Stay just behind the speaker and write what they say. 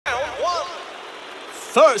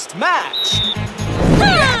first match.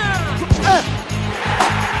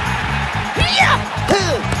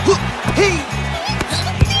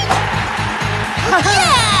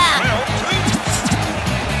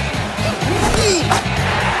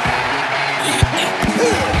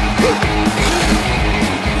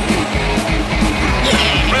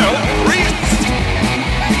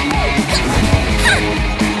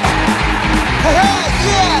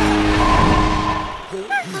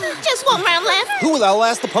 Just one round left. Who will our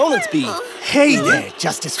last opponents be? Hey there,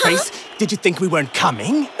 Justice Face. Did you think we weren't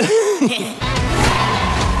coming?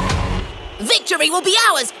 Victory will be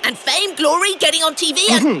ours, and fame, glory, getting on TV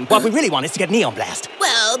and... What we really want is to get Neon Blast.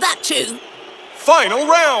 Well, that too. Final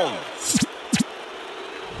round!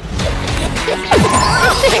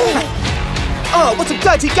 Oh, what a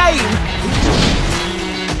dirty game!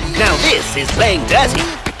 Now this is playing dirty.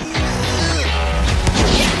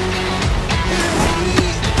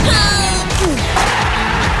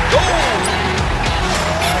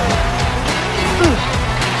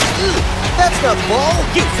 That's not the ball.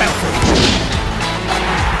 You fell for it.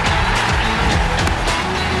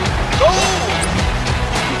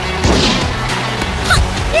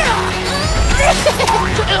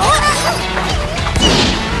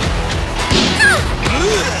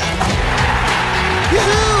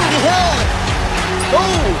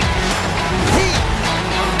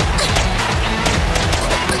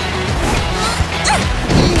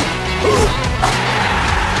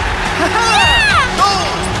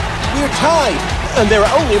 We're tied, and there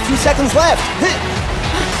are only a few seconds left.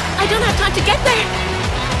 I don't have time to get there.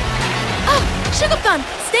 Oh, Sugarplum,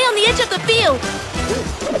 stay on the edge of the field.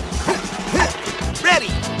 Ready.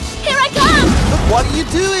 Here I come. What are you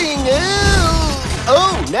doing?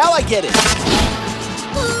 Oh, now I get it.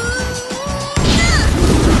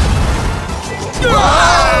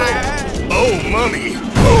 Oh, Mummy!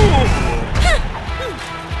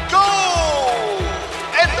 Goal!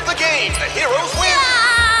 End of the game. The heroes win.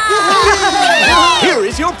 Here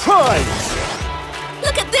is your prize.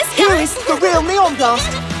 Look at this Here guy. is the real Neon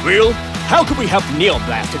Blast. Real? How could we have Neon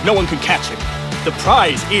Blast if no one can catch him? The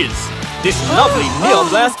prize is this lovely Neon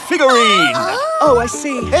Blast figurine. Oh, I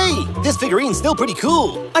see. Hey, this figurine's still pretty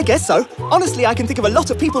cool. I guess so. Honestly, I can think of a lot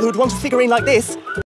of people who'd want a figurine like this.